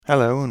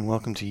Hello and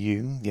welcome to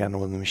You, the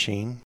Animal and the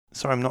Machine.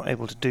 Sorry I'm not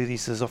able to do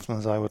these as often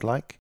as I would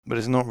like, but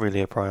it's not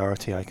really a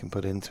priority I can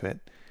put into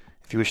it.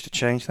 If you wish to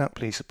change that,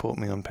 please support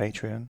me on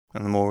Patreon,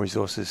 and the more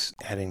resources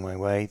heading my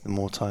way, the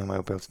more time I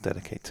will be able to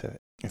dedicate to it.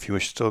 If you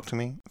wish to talk to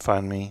me,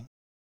 find me,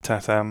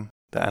 Tatam,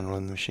 the Animal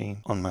and the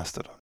Machine, on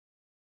Mastodon.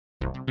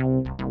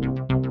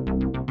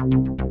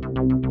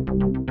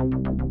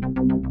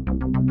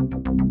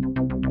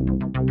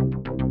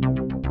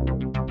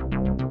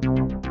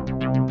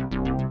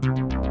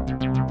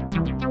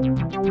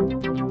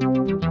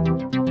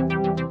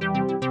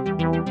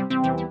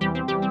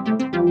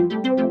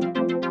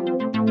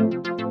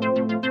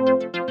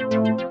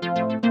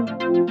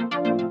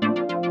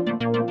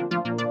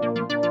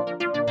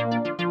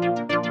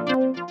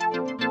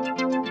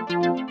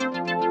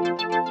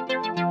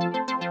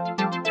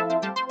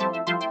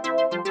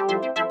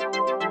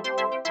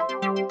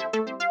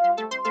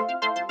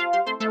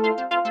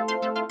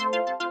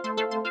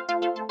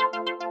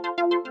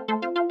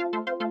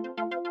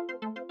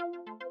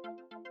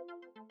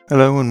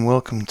 Hello and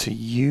welcome to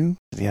You,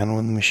 the Animal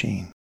and the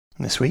Machine.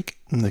 This week,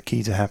 the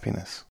key to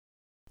happiness.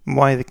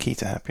 Why the key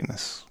to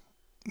happiness?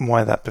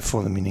 Why that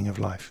before the meaning of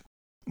life?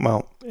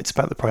 Well, it's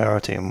about the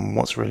priority and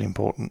what's really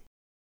important.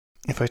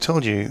 If I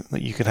told you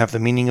that you could have the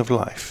meaning of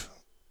life,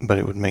 but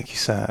it would make you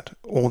sad,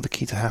 or the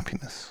key to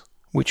happiness,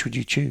 which would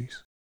you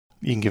choose?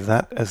 You can give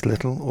that as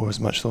little or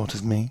as much thought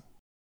as me,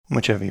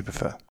 whichever you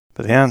prefer.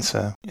 But the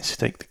answer is to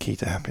take the key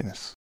to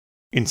happiness.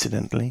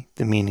 Incidentally,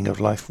 the meaning of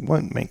life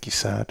won't make you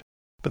sad,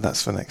 but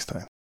that's for next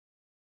time.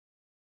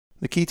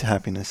 The key to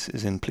happiness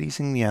is in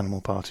pleasing the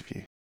animal part of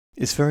you.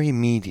 It's very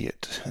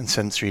immediate and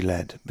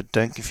sensory-led, but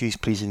don't confuse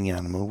pleasing the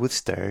animal with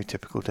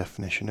stereotypical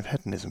definition of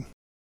hedonism.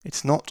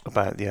 It's not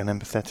about the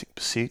unempathetic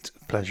pursuit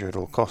of pleasure at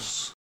all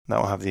costs. That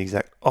will have the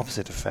exact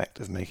opposite effect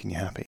of making you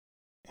happy.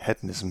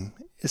 Hedonism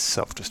is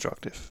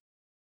self-destructive.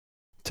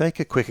 Take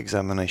a quick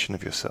examination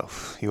of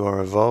yourself. You are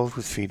evolved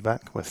with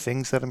feedback where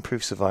things that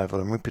improve survival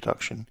and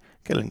reproduction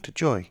get linked to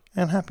joy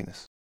and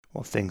happiness,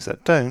 while things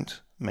that don't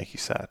make you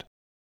sad.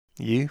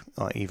 You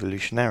are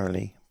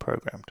evolutionarily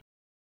programmed.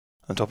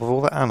 On top of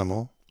all that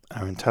animal,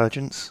 our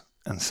intelligence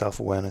and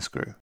self-awareness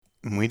grew.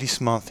 And we do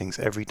smart things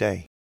every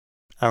day.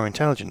 Our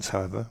intelligence,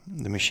 however,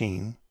 the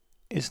machine,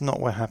 is not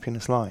where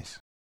happiness lies.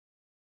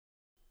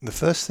 The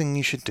first thing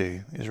you should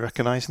do is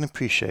recognize and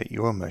appreciate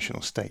your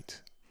emotional state.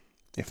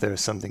 If there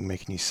is something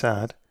making you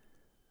sad,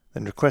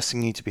 then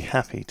requesting you to be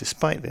happy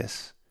despite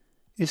this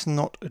is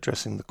not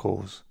addressing the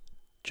cause,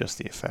 just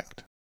the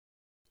effect.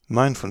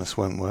 Mindfulness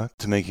won't work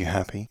to make you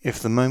happy if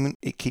the moment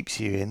it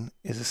keeps you in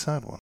is a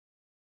sad one.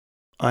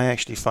 I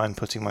actually find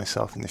putting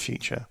myself in the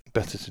future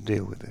better to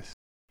deal with this.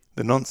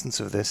 The nonsense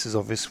of this is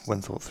obvious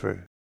when thought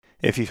through.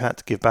 If you've had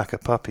to give back a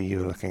puppy you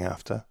were looking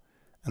after,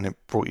 and it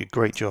brought you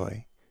great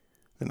joy,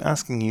 then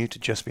asking you to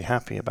just be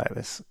happy about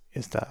this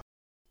is daft.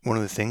 One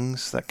of the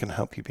things that can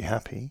help you be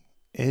happy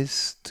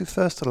is to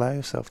first allow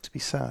yourself to be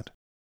sad.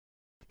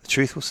 The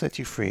truth will set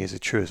you free is a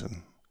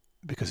truism,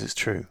 because it's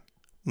true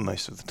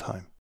most of the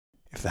time.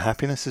 If the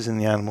happiness is in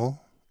the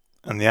animal,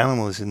 and the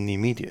animal is in the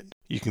immediate,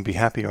 you can be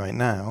happy right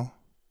now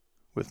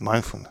with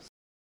mindfulness.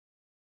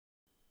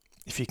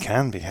 If you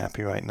can be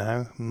happy right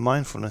now,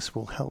 mindfulness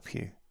will help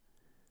you,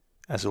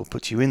 as it will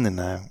put you in the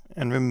now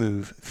and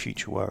remove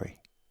future worry.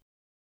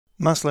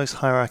 Maslow's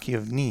hierarchy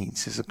of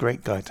needs is a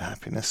great guide to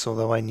happiness,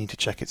 although I need to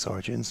check its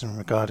origins and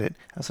regard it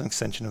as an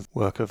extension of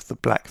work of the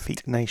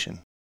Blackfeet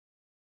Nation.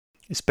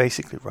 It's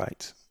basically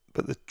right,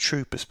 but the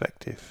true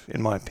perspective,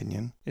 in my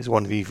opinion, is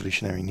one of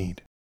evolutionary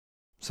need.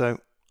 So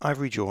I've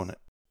redrawn it,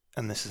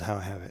 and this is how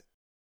I have it.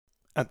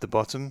 At the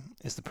bottom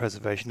is the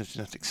preservation of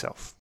genetic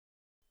self.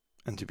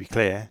 And to be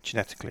clear,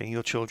 genetically,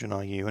 your children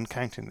are you and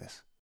counting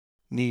this.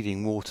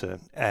 Needing water,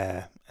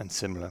 air, and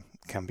similar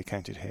can be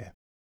counted here.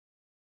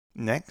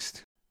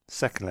 Next,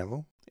 second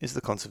level, is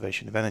the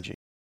conservation of energy.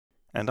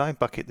 And I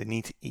bucket the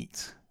need to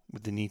eat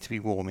with the need to be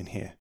warm in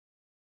here.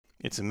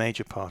 It's a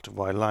major part of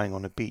why lying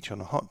on a beach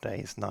on a hot day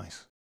is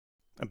nice.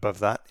 Above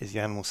that is the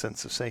animal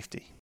sense of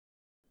safety.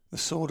 The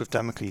sword of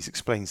Damocles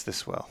explains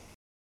this well.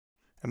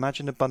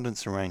 Imagine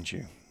abundance around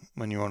you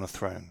when you're on a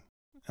throne,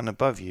 and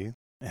above you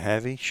a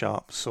heavy,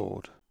 sharp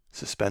sword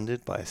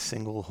suspended by a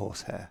single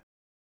horsehair.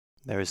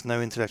 There is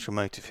no intellectual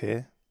motive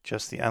here,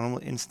 just the animal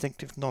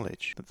instinctive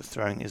knowledge that the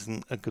throne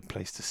isn't a good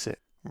place to sit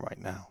right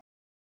now.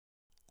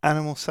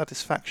 Animal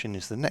satisfaction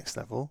is the next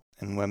level,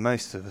 and where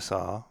most of us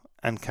are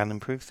and can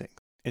improve things.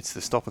 It's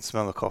the stop and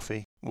smell the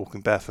coffee,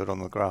 walking barefoot on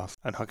the grass,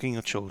 and hugging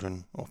your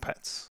children or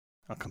pets.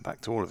 I'll come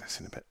back to all of this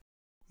in a bit.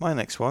 My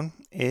next one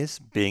is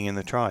being in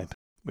the tribe,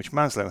 which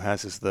Maslow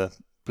has as the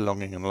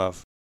belonging and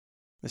love.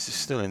 This is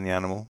still in the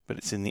animal, but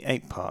it's in the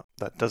ape part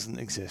that doesn't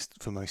exist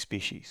for most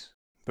species.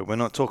 But we're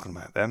not talking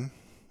about them,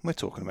 we're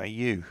talking about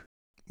you.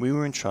 We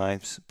were in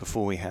tribes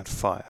before we had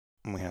fire,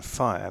 and we had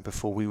fire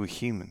before we were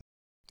human.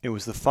 It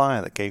was the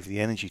fire that gave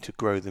the energy to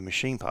grow the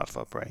machine part of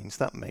our brains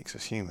that makes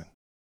us human.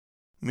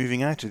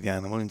 Moving out of the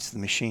animal into the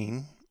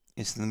machine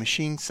is the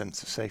machine's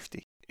sense of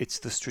safety. It's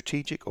the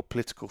strategic or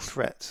political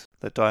threat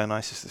that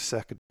Dionysius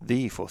II,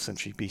 the 4th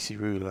century BC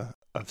ruler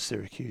of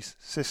Syracuse,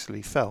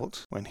 Sicily,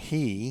 felt when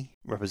he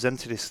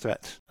represented his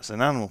threat as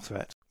an animal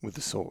threat with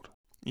the sword.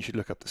 You should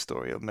look up the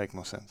story, it'll make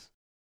more sense.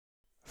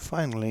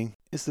 Finally,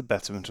 is the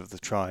betterment of the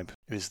tribe.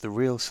 It is the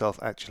real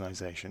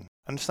self-actualization.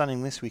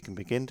 Understanding this, we can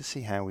begin to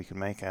see how we can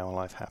make our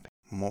life happy.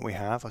 And what we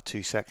have are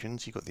two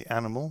sections. You've got the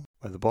animal,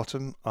 where the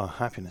bottom are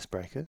happiness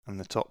breakers, and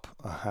the top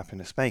are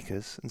happiness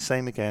makers, and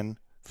same again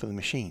for the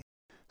machine.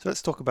 So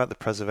let's talk about the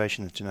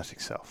preservation of genetic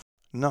self.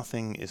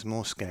 Nothing is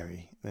more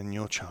scary than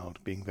your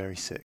child being very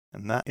sick,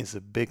 and that is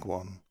a big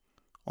one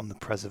on the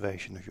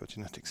preservation of your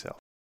genetic self.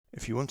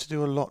 If you want to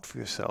do a lot for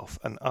yourself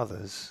and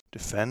others,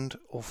 defend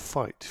or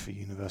fight for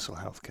universal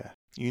healthcare.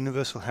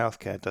 Universal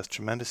healthcare does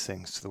tremendous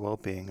things to the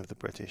well-being of the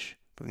British,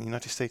 but in the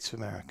United States of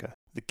America,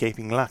 the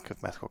gaping lack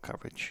of medical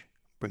coverage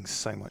brings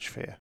so much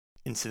fear.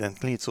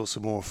 Incidentally, it's also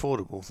more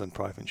affordable than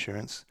private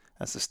insurance,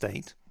 as the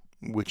state,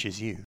 which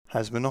is you,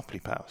 has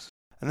monopoly powers.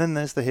 And then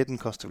there's the hidden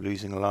cost of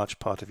losing a large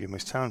part of your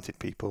most talented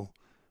people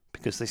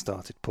because they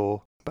started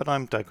poor, but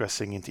I'm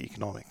digressing into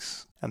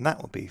economics, and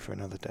that will be for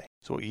another day.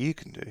 So what you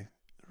can do,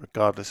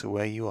 regardless of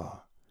where you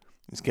are,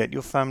 is get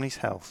your family's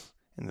health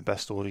in the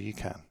best order you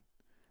can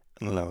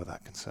and lower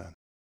that concern.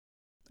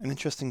 An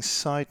interesting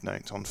side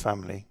note on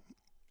family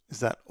is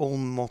that all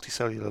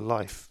multicellular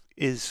life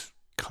is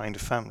kind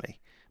of family,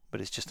 but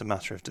it's just a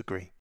matter of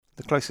degree.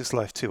 The closest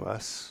life to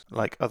us,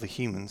 like other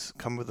humans,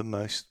 come with the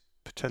most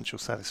potential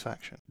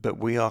satisfaction. But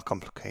we are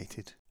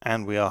complicated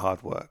and we are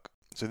hard work.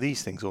 So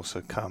these things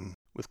also come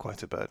with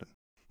quite a burden.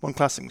 One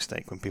classic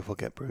mistake when people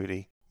get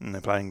broody and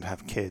they're planning to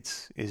have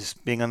kids is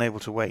being unable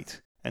to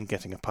wait and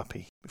getting a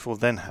puppy before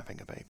then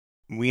having a baby.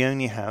 We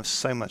only have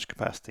so much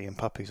capacity, and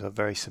puppies are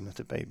very similar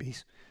to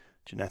babies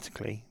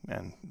genetically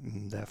and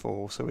therefore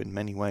also in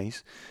many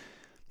ways.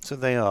 So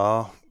they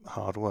are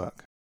hard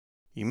work.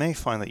 You may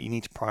find that you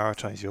need to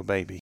prioritize your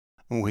baby,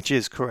 which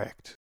is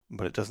correct,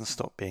 but it doesn't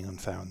stop being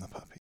unfair on the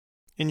puppy.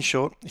 In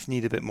short, if you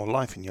need a bit more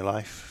life in your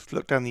life,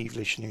 look down the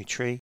evolutionary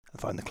tree and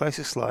find the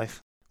closest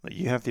life that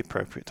you have the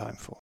appropriate time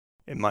for.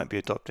 It might be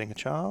adopting a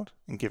child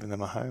and giving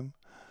them a home,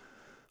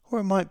 or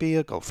it might be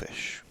a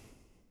goldfish,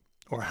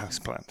 or a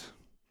houseplant.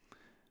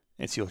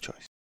 It's your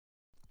choice.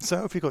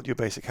 So if you've got your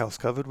basic health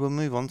covered, we'll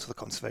move on to the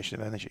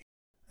conservation of energy.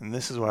 And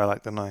this is where I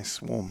like the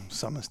nice warm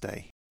summer's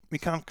day. We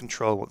can't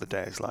control what the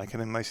day is like,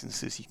 and in most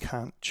instances you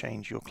can't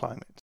change your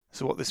climate.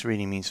 So what this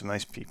really means for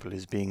most people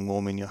is being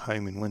warm in your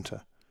home in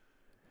winter.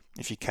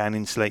 If you can,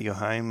 insulate your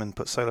home and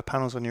put solar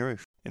panels on your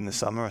roof. In the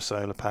summer, a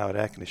solar-powered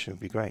air conditioner would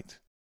be great.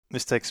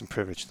 This takes some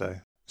privilege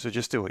though, so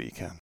just do what you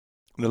can.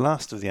 The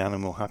last of the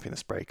animal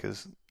happiness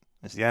breakers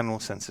is the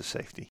animal sense of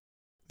safety.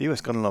 The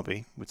US gun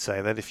lobby would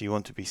say that if you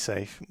want to be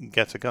safe,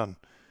 get a gun.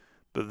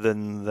 But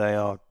then they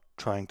are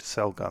trying to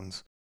sell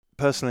guns.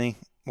 Personally,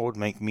 what would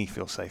make me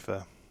feel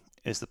safer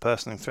is the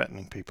person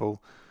threatening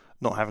people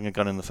not having a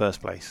gun in the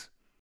first place,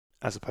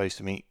 as opposed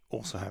to me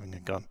also having a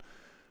gun.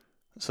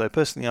 So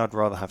personally, I'd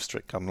rather have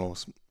strict gun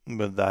laws,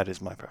 but that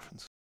is my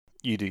preference.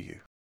 You do you.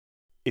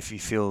 If you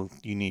feel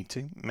you need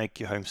to, make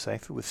your home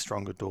safer with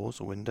stronger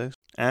doors or windows,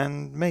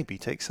 and maybe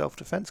take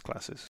self-defense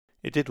classes.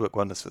 It did work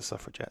wonders for the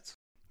suffragettes.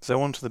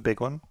 So on to the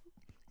big one.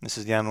 This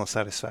is the animal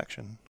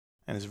satisfaction,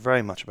 and it's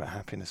very much about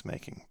happiness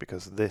making,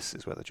 because this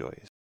is where the joy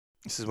is.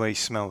 This is where you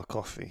smell the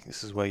coffee.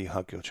 This is where you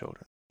hug your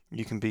children.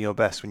 You can be your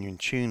best when you're in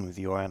tune with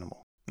your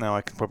animal. Now,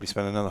 I could probably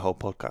spend another whole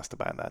podcast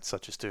about that,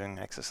 such as doing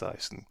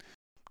exercise and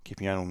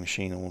keeping your animal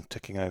machine all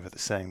ticking over the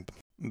same.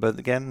 But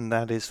again,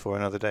 that is for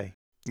another day.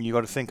 You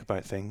got to think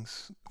about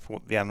things for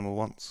what the animal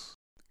wants.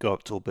 Go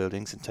up tall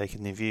buildings and take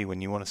in the view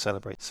when you want to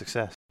celebrate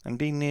success. And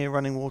be near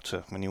running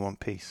water when you want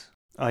peace.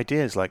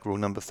 Ideas like rule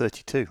number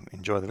 32,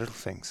 enjoy the little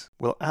things,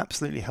 will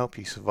absolutely help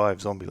you survive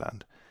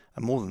Zombieland.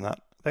 And more than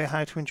that, they are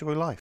how to enjoy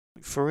life.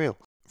 For real.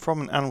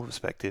 From an animal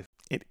perspective,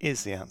 it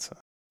is the answer.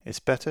 It's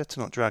better to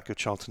not drag your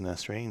child to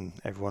nursery and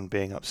everyone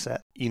being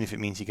upset, even if it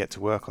means you get to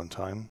work on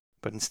time,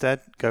 but instead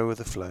go with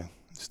the flow.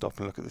 Stop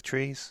and look at the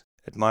trees,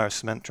 admire a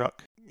cement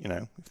truck,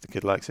 if the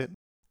kid likes it,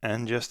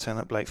 and just turn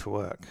up late for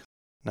work.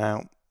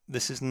 Now,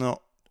 this is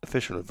not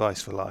official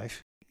advice for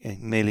life,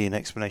 merely an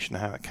explanation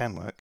of how it can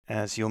work,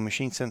 as your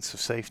machine sense of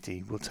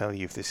safety will tell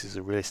you if this is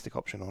a realistic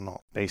option or not,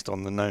 based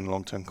on the known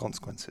long-term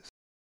consequences.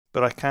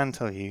 But I can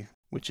tell you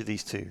which of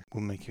these two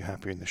will make you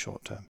happier in the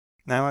short term.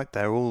 Now out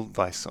there, all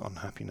advice on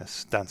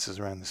happiness dances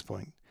around this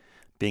point.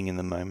 Being in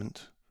the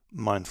moment,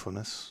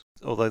 mindfulness,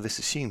 although this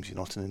assumes you're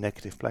not in a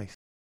negative place.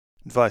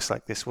 Advice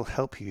like this will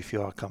help you if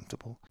you are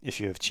comfortable, if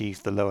you have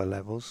achieved the lower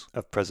levels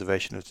of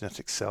preservation of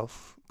genetic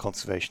self,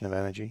 conservation of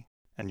energy,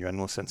 and your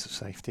animal sense of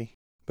safety.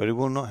 But it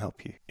will not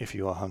help you if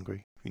you are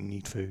hungry, if you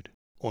need food,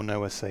 or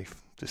nowhere safe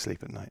to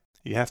sleep at night.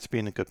 You have to be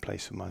in a good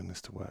place for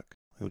mindfulness to work.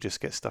 You'll just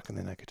get stuck in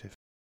the negative.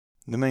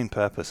 The main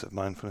purpose of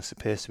mindfulness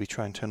appears to be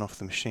trying to turn off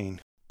the machine,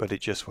 but it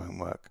just won't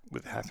work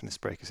with happiness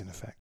breakers in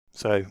effect.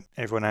 So,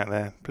 everyone out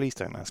there, please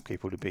don't ask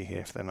people to be here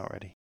if they're not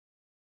ready.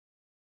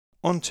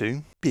 On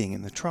to being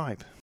in the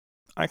tribe.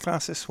 I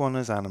class this one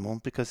as animal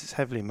because it's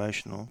heavily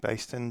emotional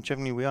based, and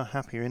generally we are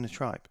happier in a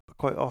tribe, but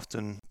quite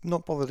often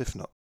not bothered if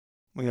not.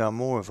 We are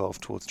more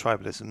evolved towards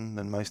tribalism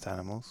than most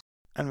animals.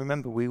 And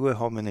remember, we were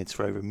hominids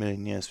for over 1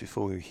 million years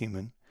before we were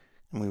human,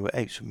 and we were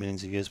apes for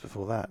millions of years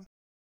before that.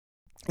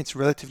 It's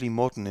relatively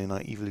modern in our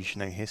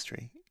evolutionary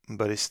history,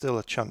 but it's still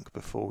a chunk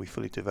before we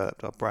fully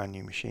developed our brand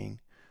new machine,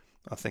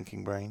 our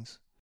thinking brains,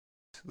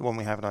 the one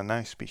we have in our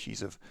now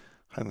species of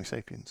Homo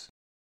sapiens.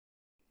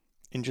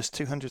 In just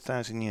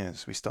 200,000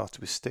 years, we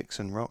started with sticks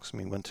and rocks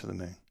and we went to the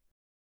moon.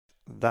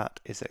 That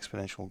is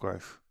exponential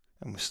growth,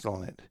 and we're still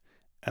on it,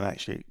 and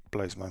actually it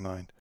blows my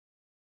mind.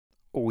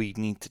 All we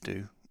need to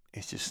do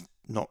is just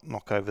not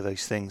knock over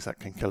those things that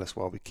can kill us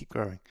while we keep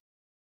growing.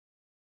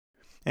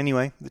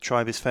 Anyway, the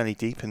tribe is fairly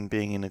deep, and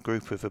being in a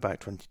group of about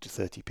 20 to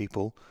 30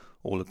 people,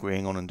 all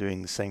agreeing on and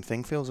doing the same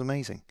thing, feels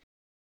amazing.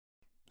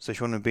 So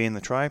if you want to be in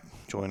the tribe,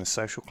 join a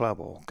social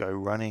club or go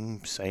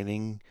running,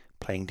 sailing,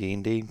 playing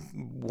D&D,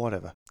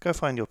 whatever. Go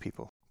find your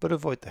people, but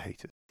avoid the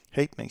haters.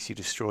 Hate makes you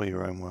destroy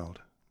your own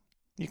world.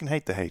 You can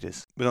hate the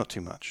haters, but not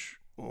too much,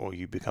 or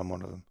you become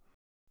one of them.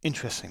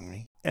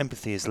 Interestingly,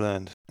 empathy is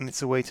learned, and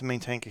it's a way to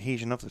maintain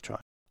cohesion of the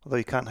tribe. Although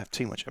you can't have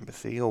too much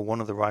empathy, or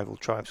one of the rival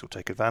tribes will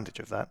take advantage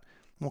of that,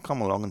 and will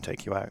come along and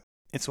take you out.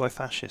 It's why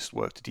fascists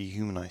work to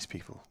dehumanize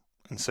people,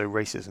 and so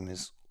racism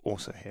is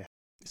also here.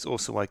 It's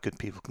also why good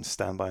people can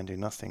stand by and do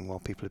nothing while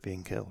people are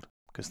being killed,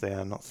 because they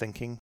are not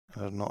thinking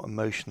and are not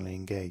emotionally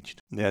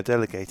engaged. They are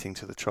delegating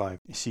to the tribe,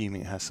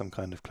 assuming it has some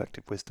kind of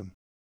collective wisdom.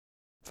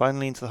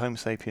 Finally, into the Homo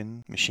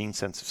sapien machine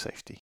sense of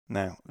safety.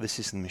 Now, this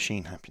is the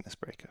machine happiness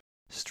breaker.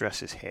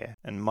 Stress is here,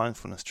 and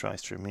mindfulness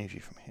tries to remove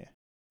you from here.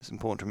 It's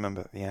important to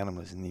remember that the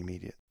animal is in the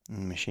immediate, and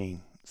the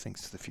machine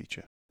thinks to the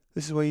future.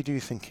 This is where you do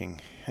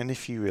thinking, and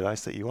if you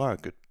realise that you are a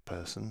good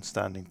person,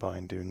 standing by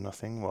and doing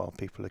nothing while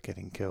people are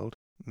getting killed,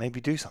 maybe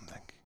do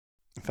something.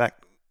 In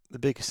fact, the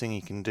biggest thing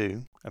you can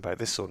do about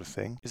this sort of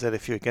thing is that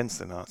if you're against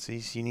the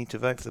Nazis, you need to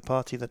vote for the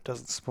party that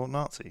doesn't support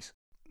Nazis.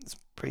 It's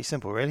pretty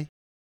simple, really.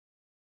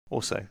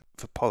 Also,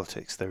 for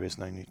politics, there is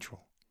no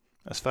neutral.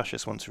 As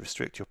fascists want to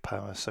restrict your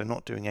power, so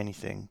not doing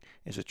anything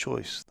is a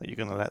choice that you're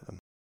going to let them.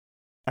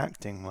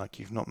 Acting like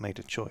you've not made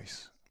a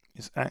choice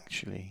is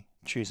actually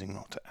choosing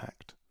not to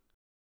act.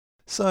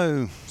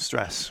 So,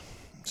 stress.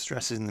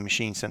 Stress is in the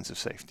machine sense of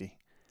safety.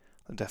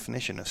 The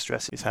definition of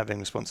stress is having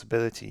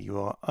responsibility you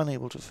are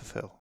unable to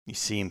fulfill. You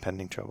see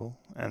impending trouble,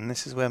 and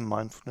this is where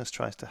mindfulness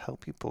tries to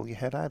help you pull your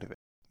head out of it.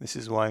 This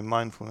is why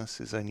mindfulness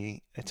is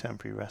only a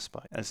temporary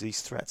respite, as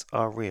these threats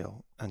are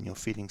real and your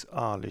feelings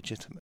are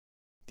legitimate.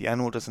 The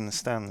animal doesn't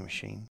understand the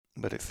machine,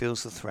 but it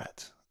feels the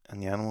threat,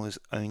 and the animal is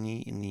only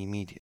in the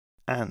immediate.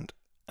 And,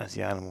 as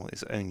the animal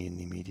is only in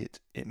the immediate,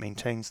 it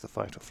maintains the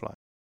fight or flight.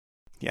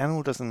 The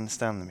animal doesn't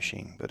understand the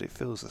machine, but it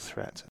feels the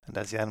threat, and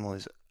as the animal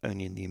is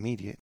only in the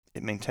immediate,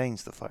 it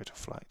maintains the fight or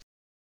flight.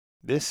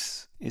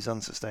 This is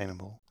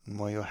unsustainable, and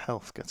why your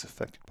health gets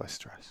affected by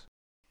stress.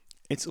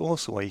 It's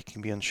also why you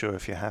can be unsure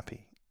if you're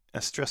happy.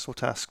 As stressful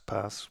tasks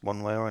pass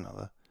one way or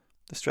another,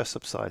 the stress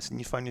subsides and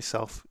you find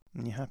yourself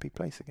in your happy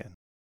place again.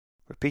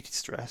 Repeated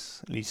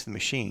stress leads the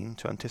machine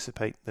to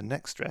anticipate the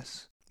next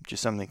stress, which is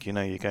something you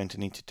know you're going to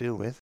need to deal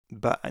with,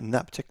 but in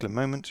that particular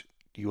moment,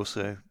 you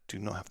also do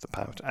not have the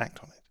power to act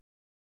on it.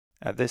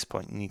 At this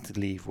point, you need to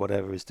leave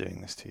whatever is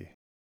doing this to you.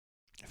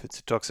 If it's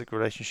a toxic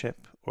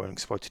relationship or an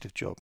exploitative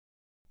job,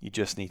 you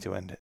just need to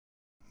end it.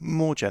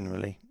 More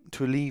generally,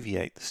 to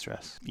alleviate the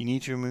stress, you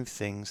need to remove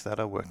things that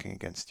are working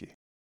against you.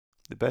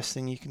 The best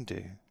thing you can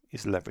do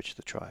is leverage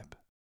the tribe.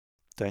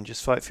 Don't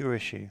just fight for your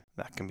issue,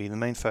 that can be the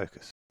main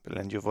focus, but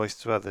lend your voice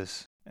to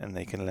others, and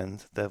they can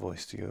lend their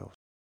voice to yours.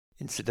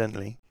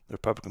 Incidentally, the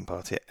Republican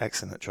Party are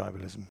excellent at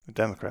tribalism. The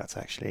Democrats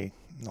actually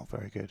not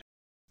very good.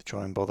 They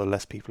try and bother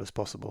less people as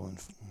possible and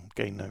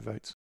gain no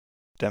votes.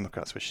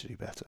 Democrats wish to do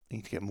better. They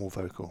need to get more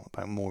vocal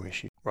about more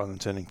issues rather than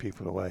turning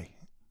people away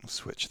and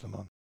switch them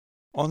on.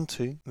 On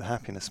to the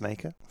happiness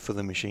maker for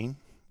the machine,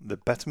 the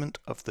betterment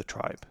of the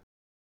tribe.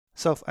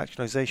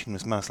 Self-actualization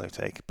was Maslow's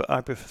take, but I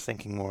prefer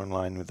thinking more in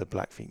line with the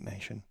Blackfeet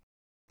Nation.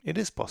 It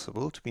is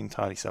possible to be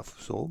entirely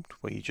self-absorbed,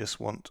 where you just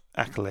want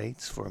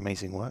accolades for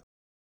amazing work,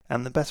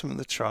 and the betterment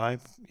of the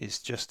tribe is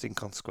just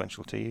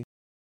inconsequential to you.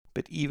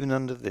 But even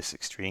under this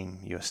extreme,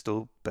 you are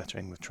still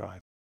bettering the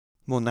tribe.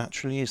 More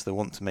naturally is the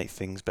want to make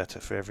things better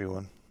for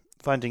everyone.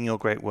 Finding your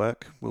great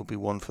work will be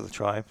one for the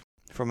tribe,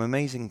 from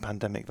amazing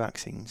pandemic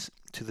vaccines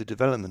to the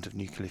development of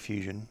nuclear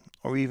fusion,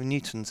 or even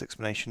Newton's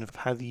explanation of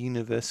how the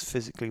universe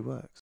physically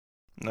works.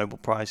 Nobel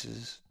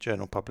Prizes,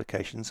 journal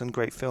publications, and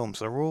great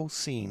films are all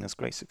seen as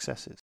great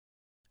successes,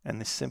 and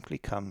this simply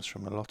comes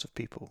from a lot of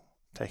people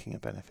taking a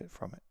benefit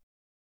from it.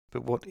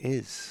 But what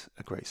is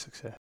a great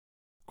success?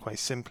 Quite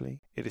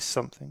simply, it is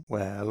something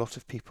where a lot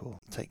of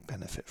people take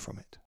benefit from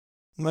it.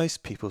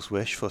 Most people's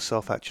wish for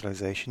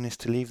self-actualization is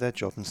to leave their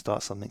job and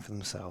start something for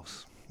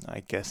themselves.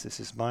 I guess this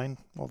is mine,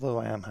 although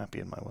I am happy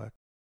in my work.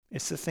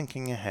 It's the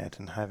thinking ahead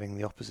and having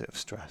the opposite of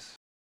stress.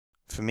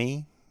 For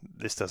me,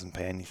 this doesn't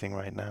pay anything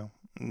right now,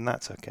 and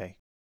that's okay.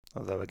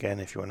 Although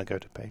again, if you want to go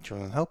to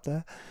Patreon and help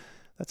there,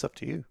 that's up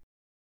to you.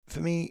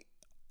 For me,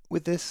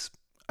 with this,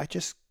 I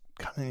just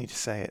kind of need to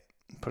say it,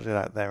 put it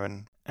out there,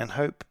 and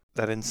hope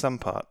that in some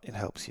part it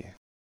helps you.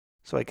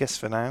 So I guess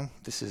for now,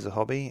 this is a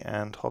hobby,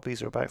 and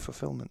hobbies are about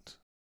fulfillment.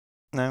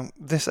 Now,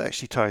 this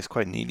actually ties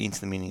quite neatly into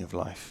the meaning of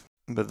life,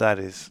 but that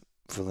is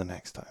for the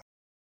next time.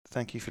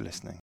 Thank you for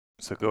listening.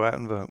 So go out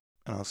and vote,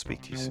 and I'll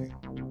speak to you soon.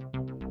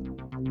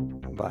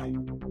 Bye.